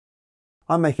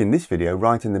I'm making this video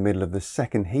right in the middle of the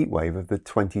second heatwave of the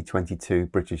 2022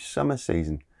 British summer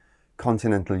season.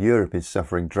 Continental Europe is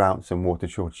suffering droughts and water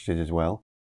shortages as well.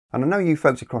 And I know you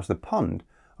folks across the pond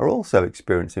are also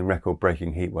experiencing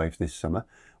record-breaking heatwaves this summer,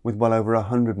 with well over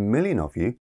 100 million of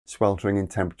you sweltering in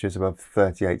temperatures above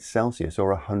 38 Celsius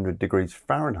or 100 degrees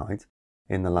Fahrenheit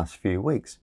in the last few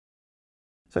weeks.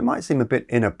 So it might seem a bit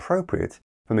inappropriate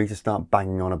for me to start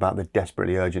banging on about the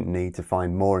desperately urgent need to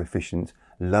find more efficient,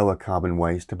 lower carbon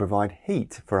ways to provide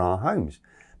heat for our homes,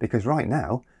 because right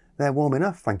now they're warm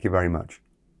enough, thank you very much.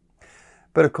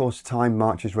 But of course time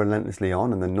marches relentlessly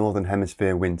on and the northern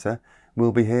hemisphere winter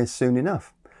will be here soon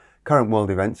enough. Current world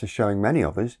events are showing many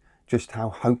of us just how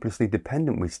hopelessly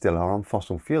dependent we still are on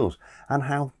fossil fuels and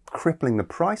how crippling the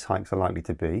price hikes are likely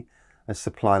to be as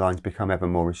supply lines become ever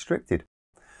more restricted.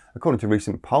 According to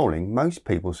recent polling, most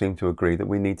people seem to agree that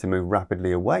we need to move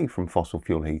rapidly away from fossil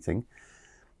fuel heating.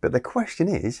 But the question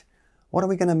is, what are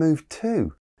we going to move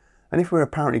to? And if we're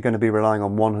apparently going to be relying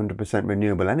on 100%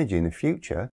 renewable energy in the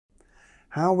future,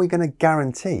 how are we going to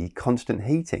guarantee constant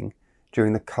heating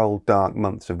during the cold, dark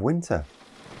months of winter?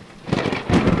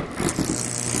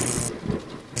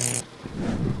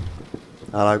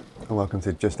 Hello and welcome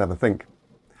to Just Have a Think.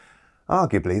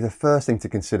 Arguably, the first thing to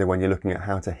consider when you're looking at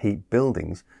how to heat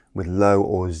buildings with low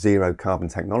or zero carbon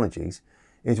technologies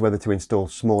is whether to install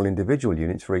small individual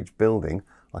units for each building,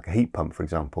 like a heat pump for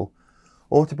example,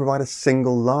 or to provide a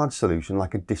single large solution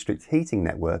like a district heating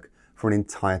network for an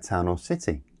entire town or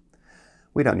city.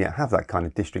 We don't yet have that kind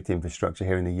of district infrastructure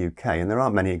here in the UK, and there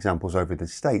aren't many examples over the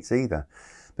States either.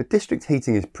 But district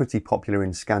heating is pretty popular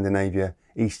in Scandinavia,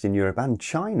 Eastern Europe and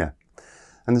China.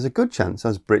 And there's a good chance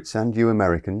us Brits and you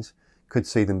Americans could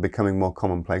see them becoming more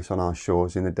commonplace on our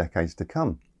shores in the decades to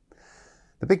come.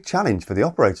 The big challenge for the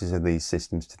operators of these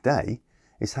systems today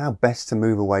is how best to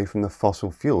move away from the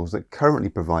fossil fuels that currently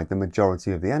provide the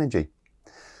majority of the energy.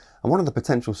 And one of the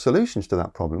potential solutions to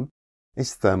that problem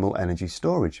is thermal energy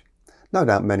storage. No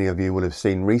doubt many of you will have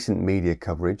seen recent media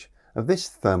coverage of this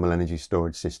thermal energy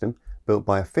storage system built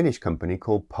by a Finnish company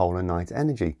called Polar Night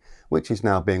Energy, which is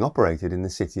now being operated in the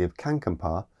city of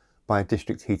Kankaanpää by a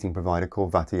district heating provider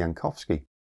called Vatajankoski.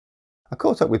 I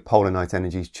caught up with Polar Night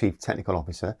Energy's Chief Technical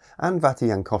Officer and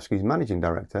Vatajankoski's Managing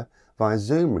Director via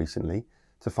Zoom recently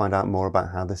to find out more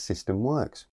about how the system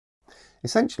works.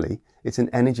 Essentially, it's an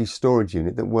energy storage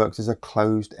unit that works as a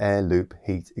closed air loop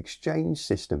heat exchange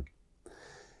system.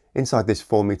 Inside this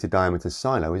 4-metre diameter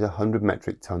silo is 100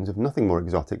 metric tonnes of nothing more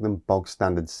exotic than bog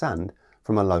standard sand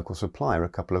from a local supplier a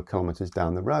couple of kilometres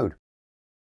down the road.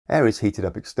 Air is heated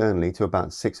up externally to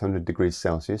about 600 degrees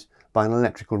Celsius by an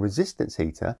electrical resistance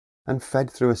heater and fed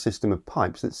through a system of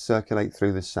pipes that circulate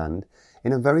through the sand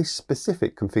in a very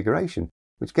specific configuration,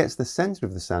 which gets the centre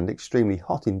of the sand extremely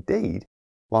hot indeed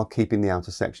while keeping the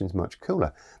outer sections much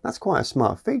cooler. That's quite a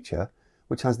smart feature,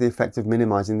 which has the effect of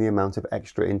minimising the amount of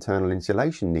extra internal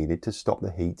insulation needed to stop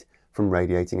the heat from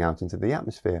radiating out into the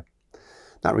atmosphere.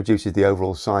 That reduces the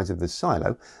overall size of the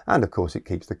silo, and of course it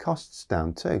keeps the costs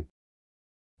down too.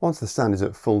 Once the sand is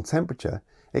at full temperature,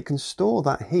 it can store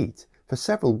that heat for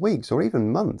several weeks or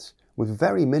even months with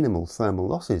very minimal thermal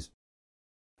losses.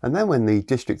 And then when the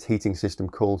district heating system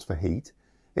calls for heat,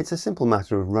 it's a simple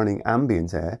matter of running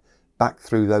ambient air back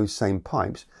through those same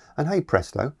pipes, and hey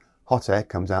presto, hot air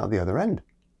comes out the other end.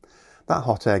 That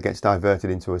hot air gets diverted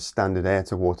into a standard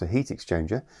air-to-water heat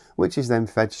exchanger, which is then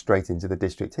fed straight into the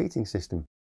district heating system.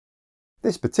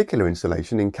 This particular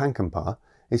installation in Kankaanpää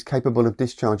is capable of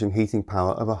discharging heating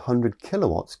power of 100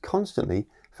 kilowatts constantly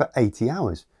for 80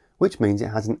 hours, which means it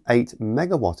has an 8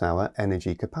 megawatt hour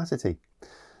energy capacity.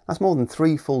 That's more than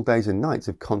 3 full days and nights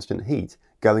of constant heat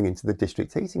going into the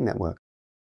district heating network.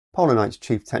 Polar Night's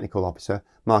Chief Technical Officer,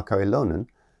 Marko Ilonen,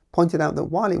 pointed out that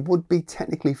while it would be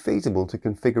technically feasible to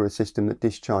configure a system that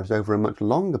discharged over a much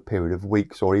longer period of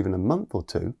weeks or even a month or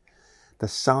two, the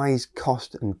size,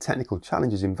 cost and technical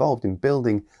challenges involved in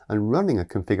building and running a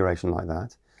configuration like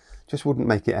that just wouldn't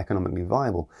make it economically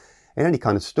viable. In any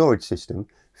kind of storage system,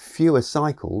 fewer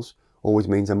cycles always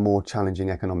means a more challenging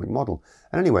economic model.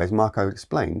 And anyway, as Marko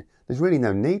explained, there's really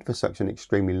no need for such an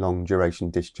extremely long duration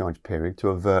discharge period to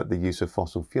avert the use of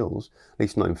fossil fuels, at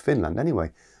least not in Finland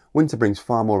anyway. Winter brings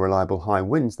far more reliable high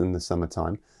winds than the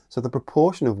summertime, so the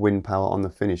proportion of wind power on the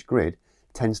Finnish grid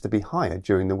tends to be higher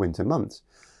during the winter months.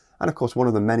 And of course, one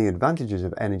of the many advantages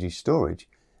of energy storage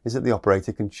is that the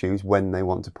operator can choose when they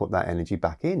want to put that energy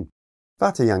back in.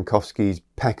 Vatajankoski's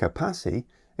Pekka Pasi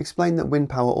explained that wind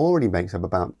power already makes up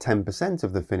about 10%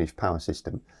 of the Finnish power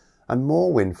system, and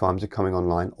more wind farms are coming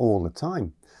online all the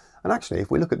time. And actually, if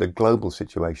we look at the global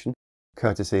situation,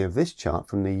 courtesy of this chart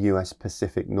from the US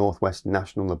Pacific Northwest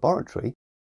National Laboratory,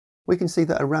 we can see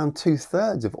that around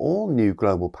 2/3 of all new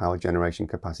global power generation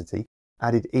capacity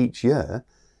added each year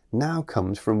now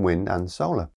comes from wind and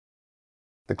solar.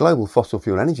 The global fossil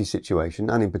fuel energy situation,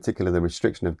 and in particular the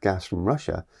restriction of gas from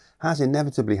Russia, has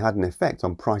inevitably had an effect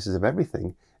on prices of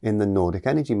everything in the Nordic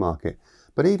energy market.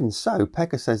 But even so,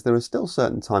 Pekka says there are still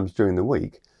certain times during the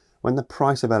week when the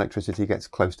price of electricity gets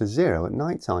close to zero at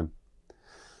night time.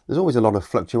 There's always a lot of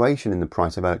fluctuation in the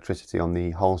price of electricity on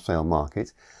the wholesale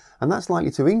market, and that's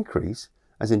likely to increase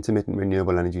as intermittent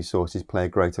renewable energy sources play a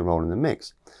greater role in the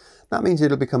mix. That means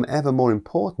it'll become ever more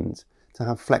important to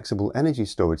have flexible energy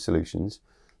storage solutions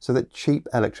so that cheap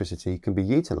electricity can be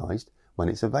utilised when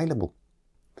it's available.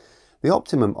 The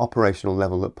optimum operational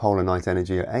level that Polar Night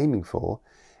Energy are aiming for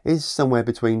is somewhere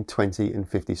between 20 and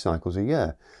 50 cycles a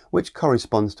year, which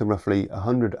corresponds to roughly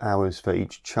 100 hours for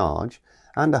each charge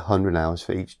and 100 hours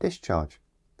for each discharge.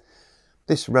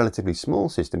 This relatively small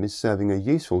system is serving a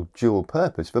useful dual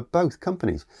purpose for both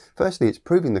companies. Firstly, it's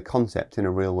proving the concept in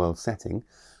a real-world setting,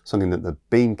 something that the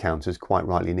bean counters quite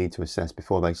rightly need to assess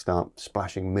before they start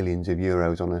splashing millions of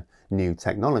euros on a new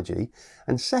technology.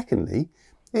 And secondly,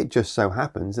 it just so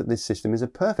happens that this system is a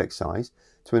perfect size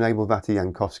to enable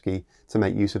Vatajankoski to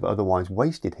make use of otherwise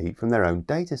wasted heat from their own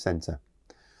data centre.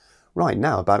 Right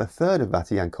now, about 1/3 of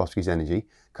Vatajankoski's energy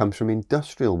comes from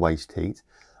industrial waste heat,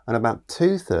 and about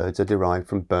 2/3 are derived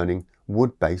from burning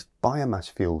wood-based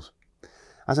biomass fuels.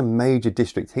 As a major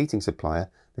district heating supplier,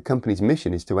 the company's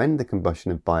mission is to end the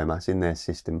combustion of biomass in their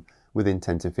system within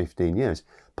 10 to 15 years,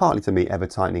 partly to meet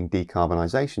ever-tightening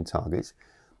decarbonisation targets,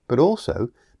 but also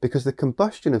because the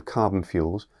combustion of carbon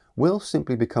fuels will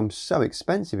simply become so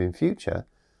expensive in future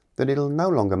that it'll no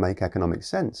longer make economic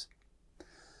sense.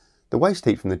 The waste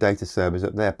heat from the data servers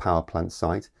at their power plant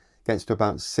site gets to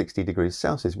about 60 degrees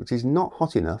Celsius, which is not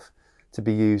hot enough to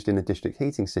be used in a district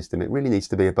heating system. It really needs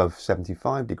to be above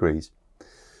 75 degrees.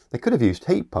 They could have used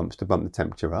heat pumps to bump the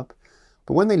temperature up,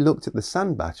 but when they looked at the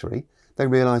sand battery, they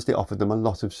realised it offered them a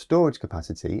lot of storage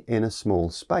capacity in a small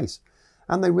space,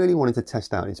 and they really wanted to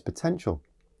test out its potential.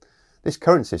 This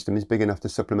current system is big enough to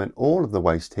supplement all of the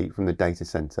waste heat from the data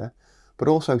centre, but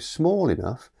also small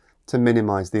enough to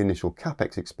minimise the initial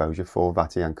capex exposure for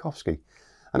Vatajankoski.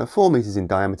 And at 4 metres in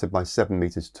diameter by 7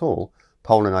 metres tall,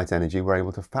 Polar Night Energy were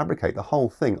able to fabricate the whole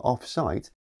thing off-site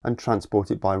and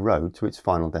transport it by road to its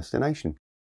final destination.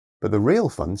 But the real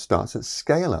fun starts at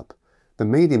scale up. The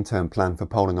medium-term plan for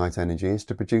Polar Night Energy is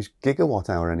to produce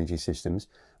gigawatt-hour energy systems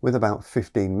with about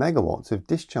 15 megawatts of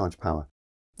discharge power.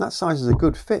 That size is a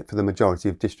good fit for the majority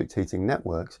of district heating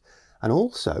networks, and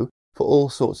also for all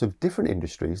sorts of different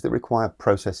industries that require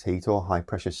process heat or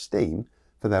high-pressure steam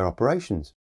for their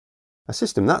operations. A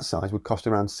system that size would cost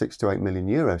around 6 to 8 million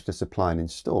euros to supply and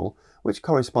install, which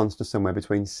corresponds to somewhere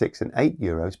between 6 and 8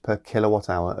 euros per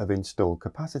kilowatt-hour of installed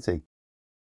capacity.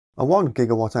 A 1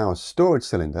 gigawatt-hour storage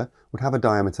cylinder would have a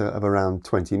diameter of around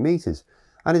 20 metres,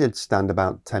 and it'd stand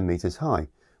about 10 metres high,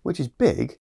 which is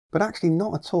big, but actually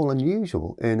not at all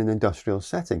unusual in an industrial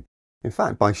setting. In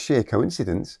fact, by sheer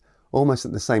coincidence, almost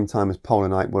at the same time as Polar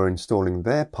Night were installing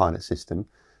their pilot system,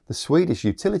 the Swedish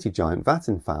utility giant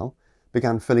Vattenfall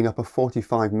began filling up a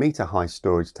 45-metre high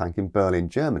storage tank in Berlin,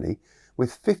 Germany,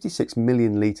 with 56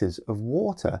 million litres of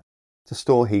water to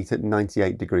store heat at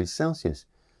 98 degrees Celsius.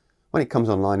 When it comes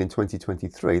online in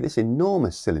 2023, this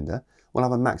enormous cylinder will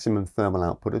have a maximum thermal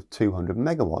output of 200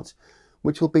 megawatts,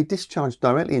 which will be discharged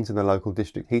directly into the local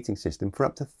district heating system for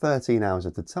up to 13 hours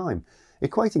at a time,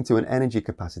 equating to an energy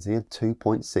capacity of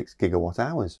 2.6 gigawatt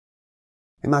hours.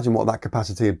 Imagine what that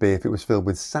capacity would be if it was filled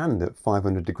with sand at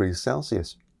 500 degrees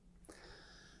Celsius.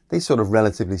 These sort of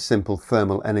relatively simple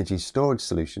thermal energy storage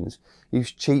solutions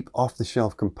use cheap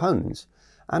off-the-shelf components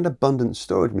and abundant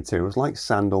storage materials like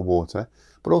sand or water,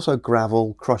 but also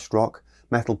gravel, crushed rock,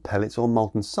 metal pellets or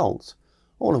molten salts,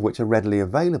 all of which are readily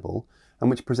available and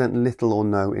which present little or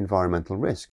no environmental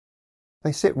risk.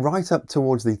 They sit right up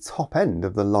towards the top end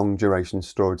of the long-duration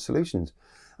storage solutions,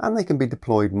 and they can be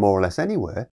deployed more or less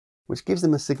anywhere, which gives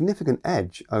them a significant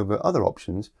edge over other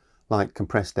options like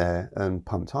compressed air and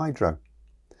pumped hydro.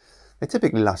 They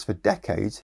typically last for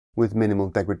decades with minimal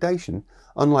degradation,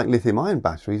 unlike lithium-ion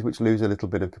batteries which lose a little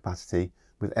bit of capacity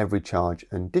with every charge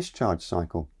and discharge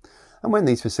cycle. And when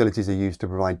these facilities are used to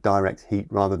provide direct heat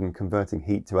rather than converting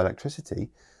heat to electricity,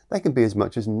 they can be as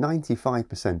much as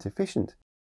 95% efficient.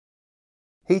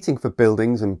 Heating for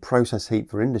buildings and process heat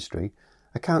for industry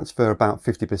accounts for about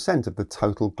 50% of the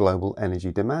total global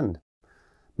energy demand.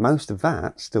 Most of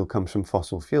that still comes from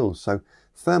fossil fuels, so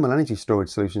thermal energy storage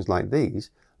solutions like these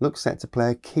look set to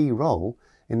play a key role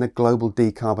in the global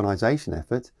decarbonisation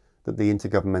effort that the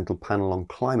Intergovernmental Panel on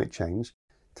Climate Change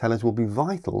tell us will be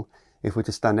vital if we're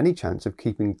to stand any chance of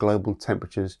keeping global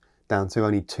temperatures down to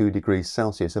only 2 degrees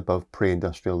Celsius above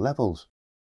pre-industrial levels.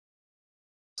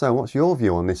 So what's your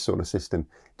view on this sort of system?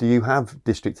 Do you have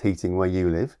district heating where you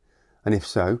live? And if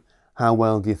so, how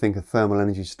well do you think a thermal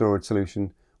energy storage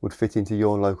solution would fit into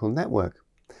your local network?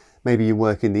 Maybe you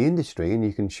work in the industry and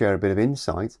you can share a bit of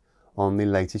insight on the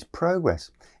latest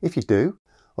progress. If you do,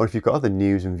 or if you've got other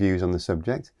news and views on the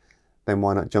subject, then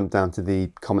why not jump down to the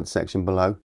comment section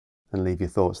below and leave your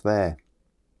thoughts there.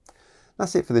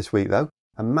 That's it for this week though.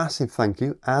 A massive thank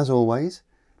you, as always,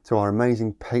 to our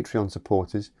amazing Patreon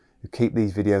supporters who keep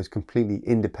these videos completely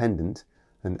independent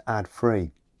and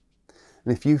ad-free.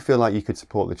 And if you feel like you could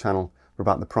support the channel for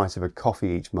about the price of a coffee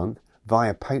each month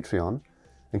via Patreon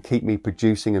and keep me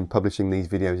producing and publishing these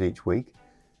videos each week,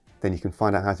 then you can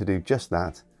find out how to do just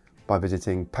that by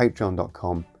visiting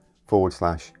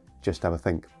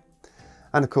patreon.com/justhavathink.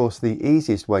 And of course, the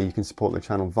easiest way you can support the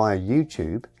channel via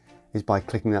YouTube is by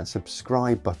clicking that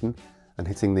subscribe button and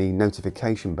hitting the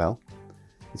notification bell.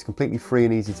 It's completely free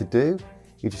and easy to do.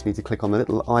 You just need to click on the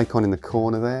little icon in the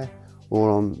corner there, or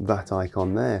on that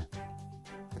icon there.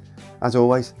 As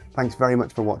always, thanks very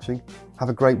much for watching. Have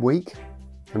a great week,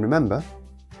 and remember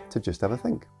to just have a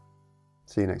think.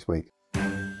 See you next week.